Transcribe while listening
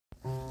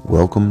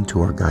Welcome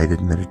to our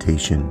guided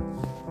meditation.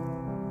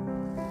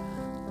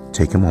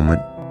 Take a moment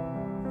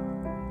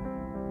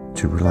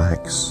to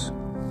relax.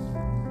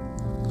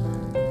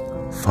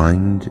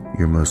 Find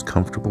your most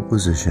comfortable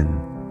position,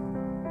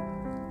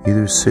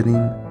 either sitting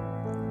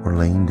or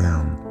laying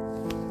down.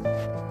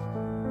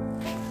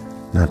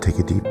 Now take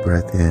a deep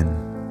breath in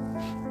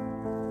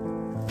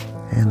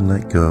and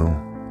let go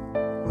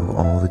of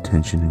all the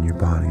tension in your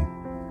body.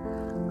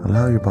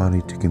 Allow your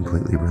body to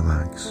completely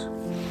relax.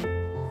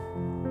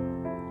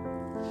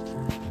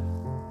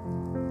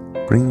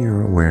 Bring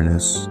your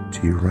awareness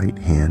to your right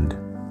hand.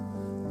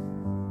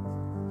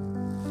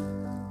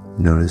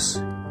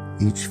 Notice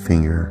each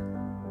finger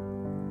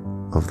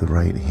of the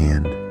right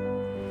hand.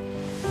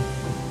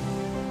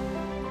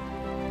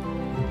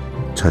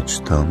 Touch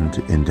thumb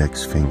to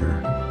index finger,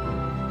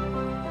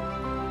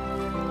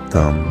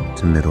 thumb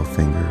to middle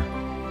finger,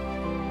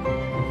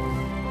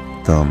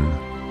 thumb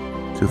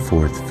to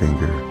fourth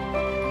finger,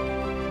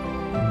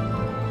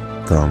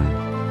 thumb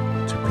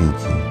to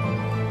pinky,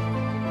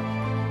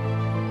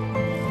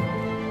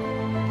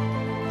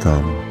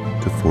 thumb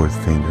to fourth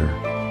finger,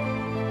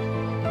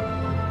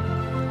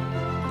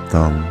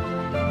 thumb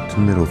to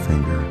middle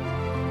finger,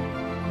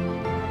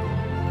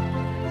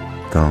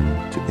 thumb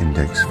to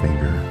index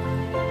finger.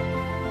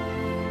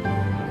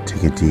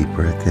 Take a deep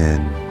breath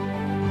in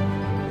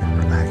and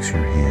relax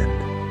your hand.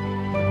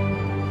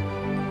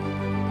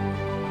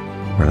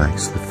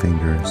 Relax the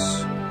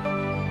fingers.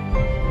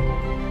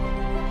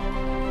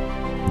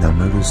 Now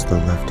notice the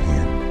left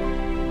hand.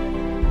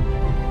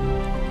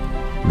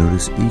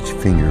 Notice each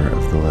finger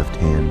of the left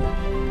hand.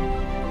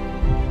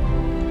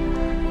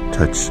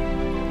 Touch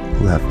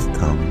left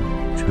thumb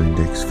to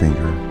index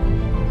finger,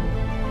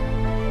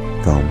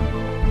 thumb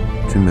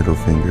to middle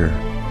finger,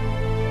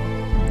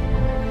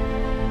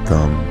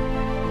 thumb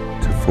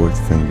to fourth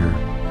finger,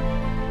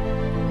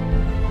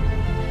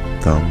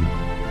 thumb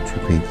to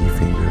pinky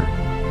finger,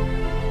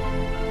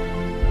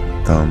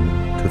 thumb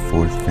to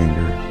fourth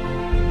finger,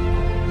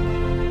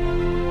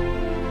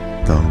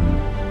 thumb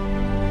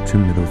to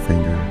middle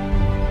finger,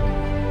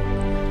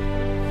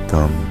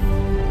 thumb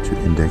to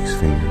index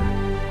finger.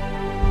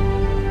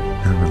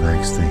 Now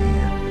relax the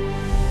hand.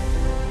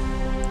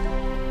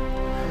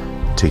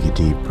 Take a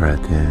deep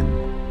breath in.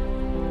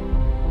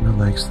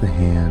 Relax the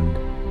hand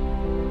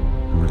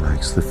and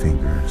relax the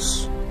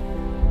fingers.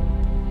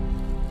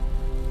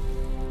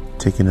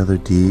 Take another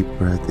deep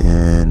breath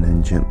in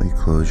and gently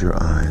close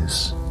your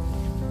eyes.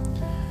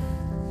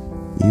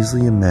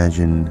 Easily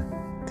imagine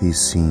these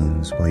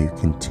scenes while you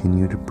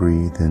continue to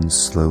breathe in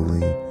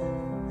slowly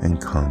and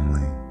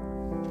calmly.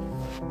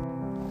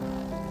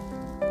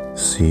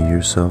 See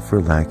yourself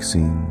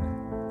relaxing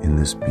in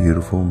this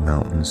beautiful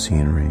mountain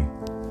scenery.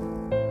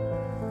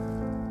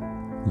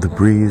 The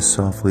breeze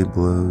softly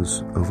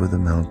blows over the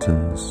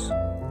mountains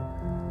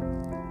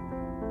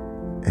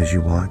as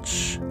you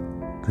watch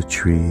the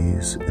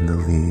trees and the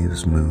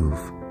leaves move.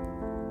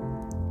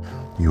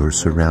 Your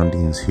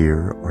surroundings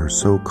here are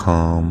so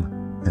calm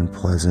and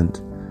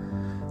pleasant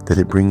that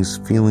it brings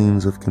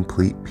feelings of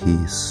complete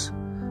peace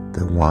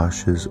that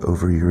washes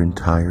over your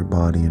entire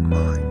body and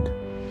mind.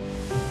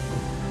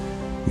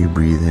 You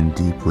breathe in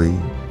deeply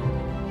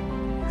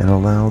and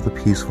allow the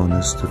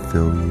peacefulness to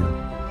fill you.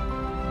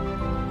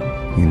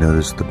 You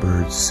notice the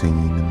birds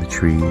singing in the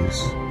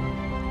trees,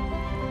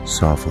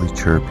 softly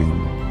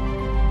chirping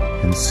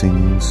and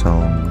singing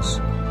songs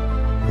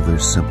of their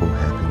simple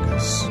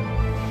happiness.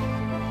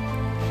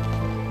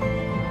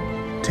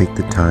 Take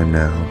the time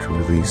now to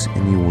release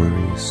any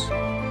worries,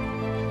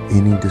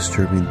 any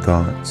disturbing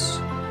thoughts,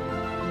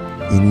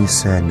 any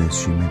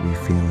sadness you may be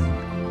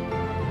feeling.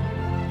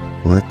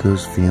 Let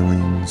those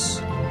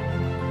feelings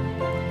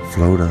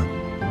float up,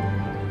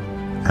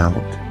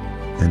 out,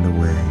 and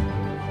away,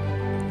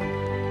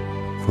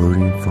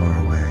 floating far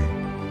away.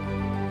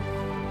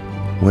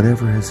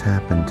 Whatever has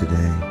happened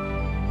today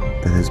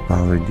that has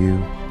bothered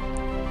you,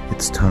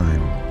 it's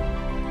time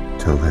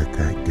to let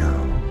that go.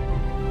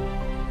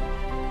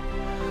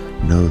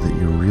 Know that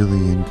you're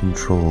really in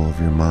control of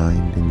your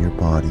mind and your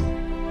body.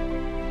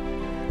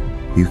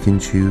 You can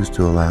choose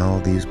to allow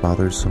these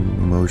bothersome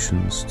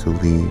emotions to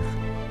leave.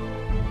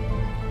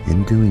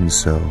 In doing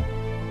so,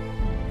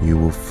 you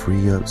will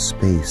free up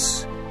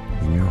space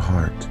in your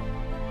heart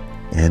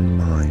and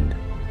mind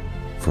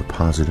for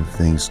positive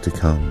things to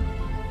come.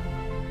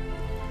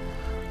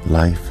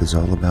 Life is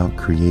all about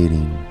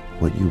creating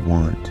what you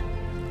want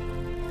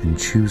and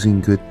choosing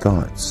good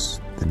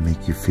thoughts that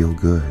make you feel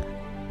good.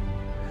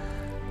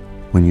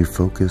 When you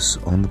focus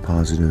on the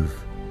positive,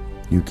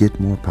 you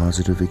get more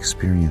positive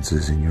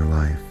experiences in your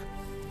life.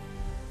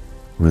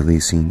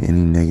 Releasing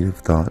any negative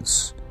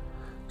thoughts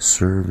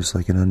serves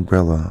like an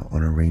umbrella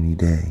on a rainy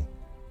day.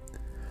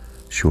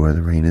 Sure,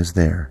 the rain is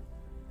there,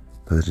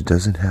 but it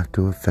doesn't have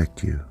to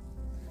affect you.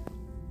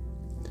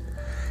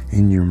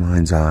 In your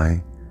mind's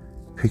eye,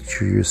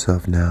 picture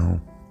yourself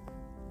now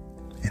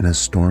in a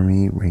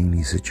stormy,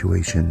 rainy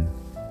situation.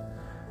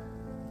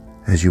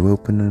 As you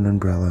open an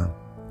umbrella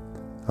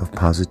of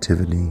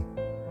positivity,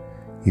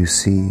 you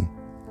see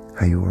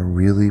how you are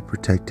really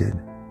protected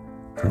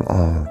from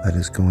all that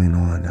is going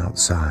on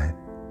outside.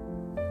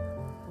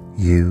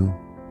 You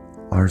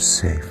are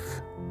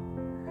safe.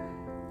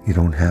 You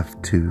don't have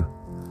to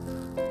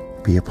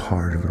be a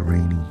part of a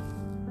rainy,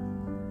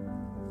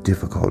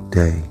 difficult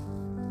day.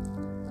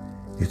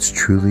 It's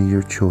truly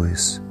your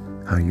choice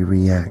how you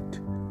react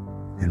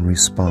and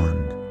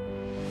respond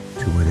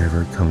to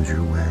whatever comes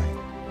your way.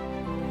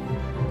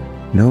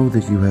 Know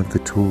that you have the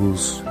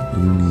tools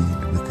you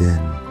need within.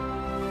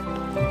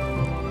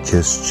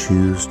 Just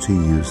choose to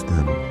use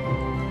them.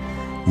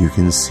 You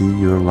can see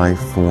your life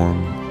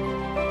form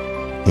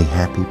a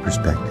happy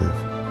perspective.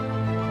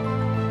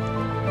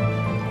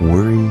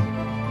 Worry,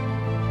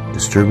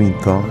 disturbing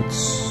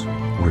thoughts,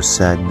 or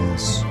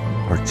sadness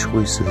are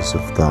choices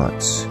of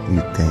thoughts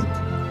you think,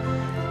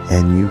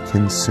 and you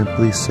can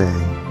simply say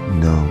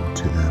no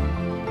to them.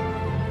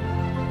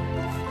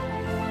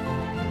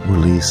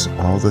 Release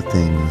all the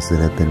things that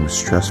have been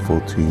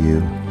stressful to you,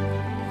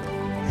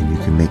 and you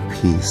can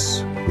make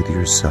peace with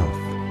yourself.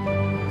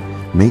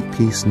 Make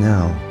peace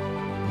now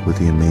with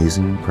the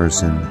amazing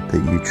person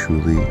that you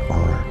truly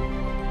are.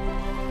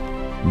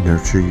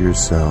 Nurture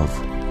yourself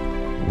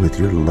with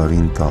your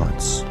loving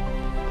thoughts.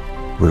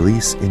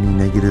 Release any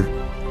negative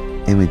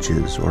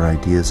images or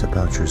ideas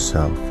about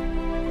yourself.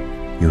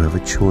 You have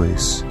a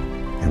choice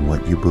in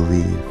what you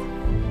believe.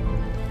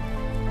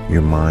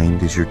 Your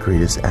mind is your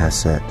greatest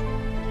asset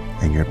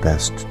and your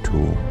best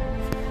tool.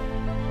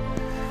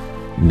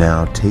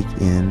 Now take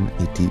in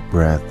a deep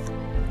breath.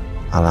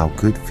 Allow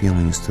good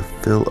feelings to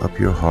fill up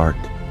your heart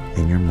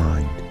and your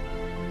mind.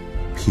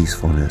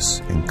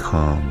 Peacefulness and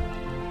calm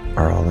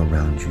are all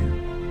around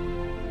you.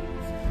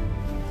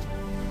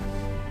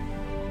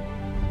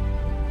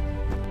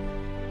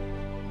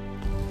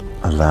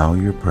 Allow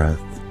your breath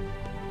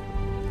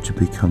to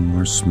become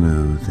more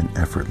smooth and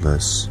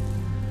effortless,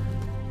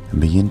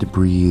 and begin to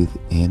breathe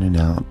in and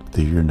out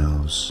through your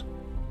nose.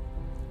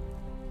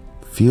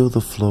 Feel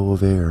the flow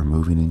of air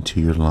moving into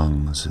your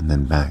lungs and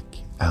then back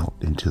out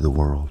into the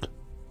world.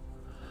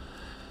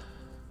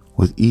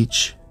 With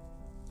each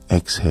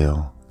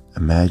exhale,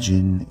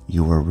 imagine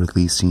you are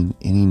releasing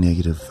any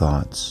negative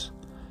thoughts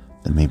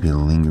that may be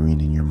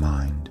lingering in your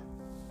mind.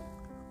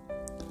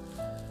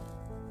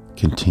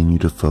 Continue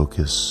to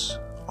focus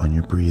on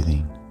your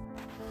breathing.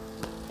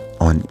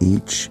 On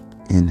each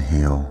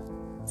inhale,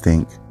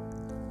 think,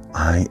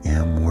 I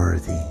am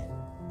worthy.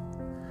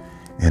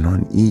 And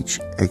on each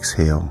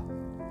exhale,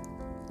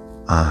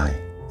 I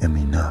am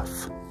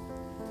enough.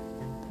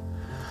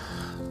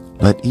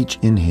 Let each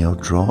inhale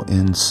draw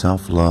in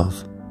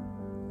self-love,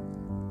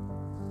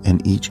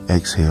 and each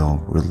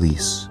exhale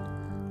release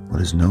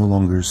what is no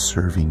longer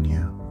serving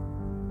you.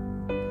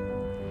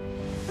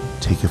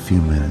 Take a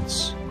few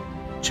minutes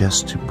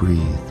just to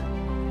breathe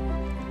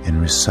and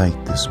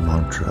recite this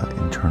mantra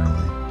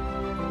internally.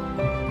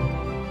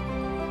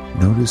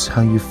 Notice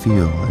how you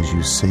feel as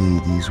you say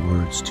these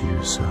words to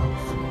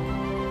yourself.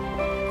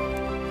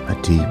 A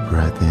deep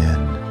breath in.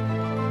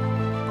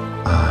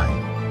 I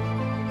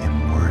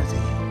am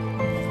worthy.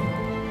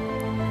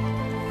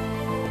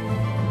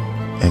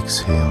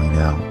 Exhaling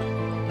out.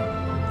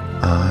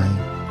 I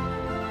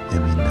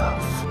am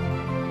enough.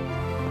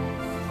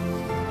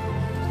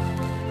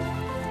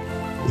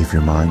 If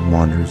your mind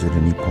wanders at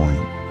any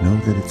point, know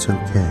that it's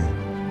okay.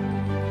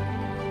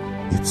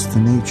 It's the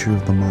nature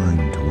of the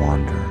mind to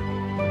wander.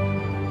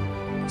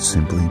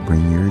 Simply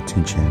bring your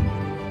attention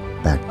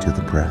back to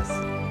the breath.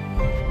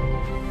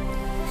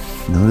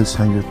 Notice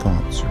how your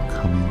thoughts are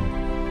coming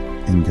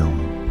and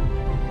going,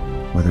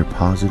 whether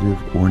positive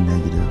or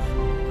negative,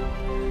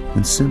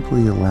 and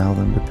simply allow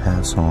them to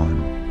pass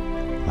on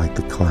like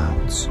the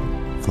clouds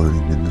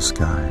floating in the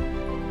sky.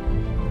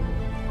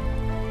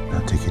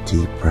 Now take a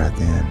deep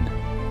breath in.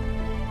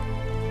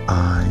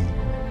 I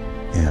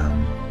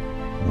am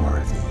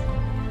worthy.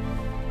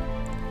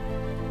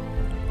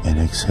 And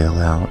exhale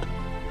out.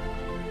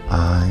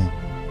 I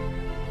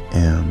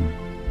am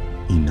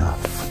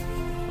enough.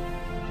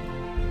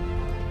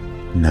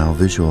 Now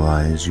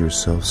visualize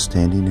yourself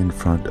standing in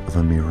front of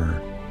a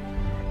mirror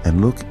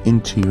and look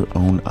into your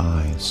own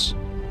eyes.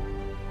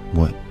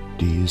 What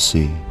do you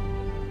see?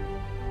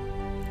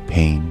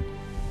 Pain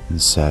and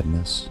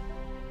sadness?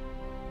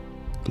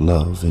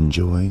 Love and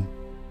joy?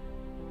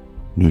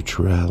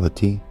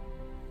 Neutrality?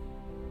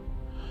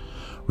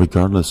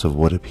 Regardless of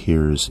what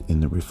appears in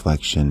the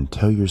reflection,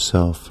 tell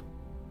yourself,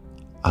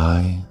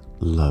 I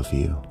love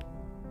you.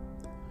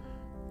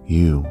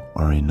 You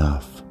are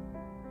enough.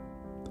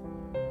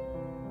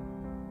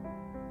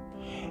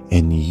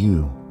 And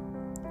you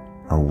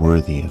are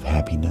worthy of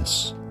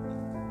happiness.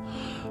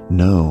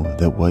 Know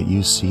that what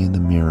you see in the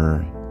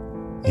mirror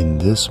in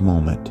this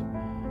moment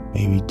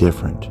may be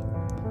different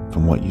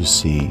from what you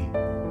see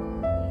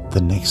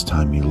the next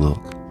time you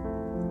look.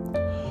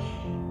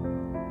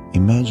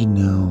 Imagine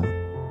now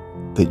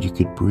that you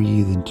could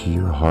breathe into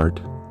your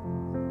heart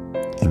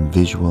and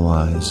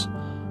visualize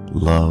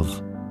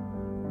love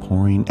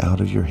pouring out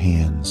of your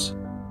hands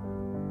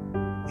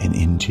and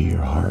into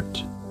your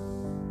heart.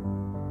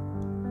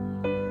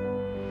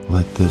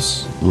 Let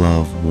this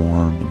love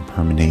warm and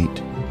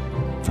permeate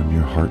from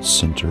your heart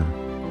center,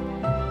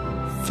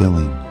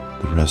 filling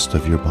the rest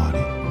of your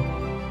body.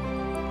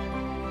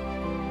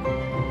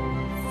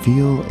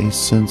 Feel a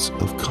sense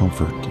of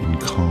comfort and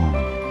calm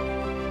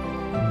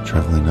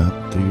traveling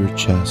up through your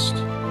chest,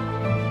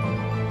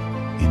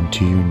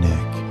 into your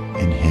neck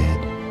and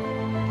head,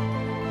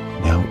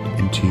 and out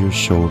into your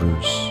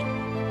shoulders,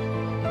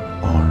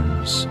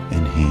 arms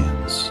and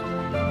hands,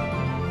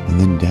 and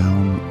then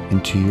down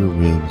into your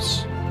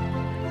ribs,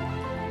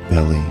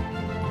 belly,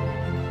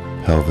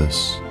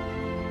 pelvis,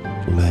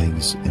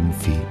 legs and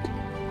feet.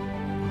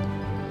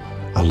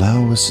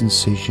 Allow a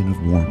sensation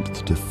of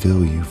warmth to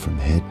fill you from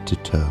head to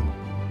toe.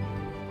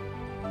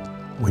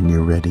 When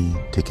you're ready,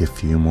 take a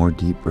few more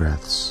deep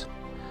breaths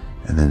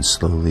and then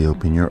slowly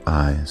open your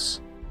eyes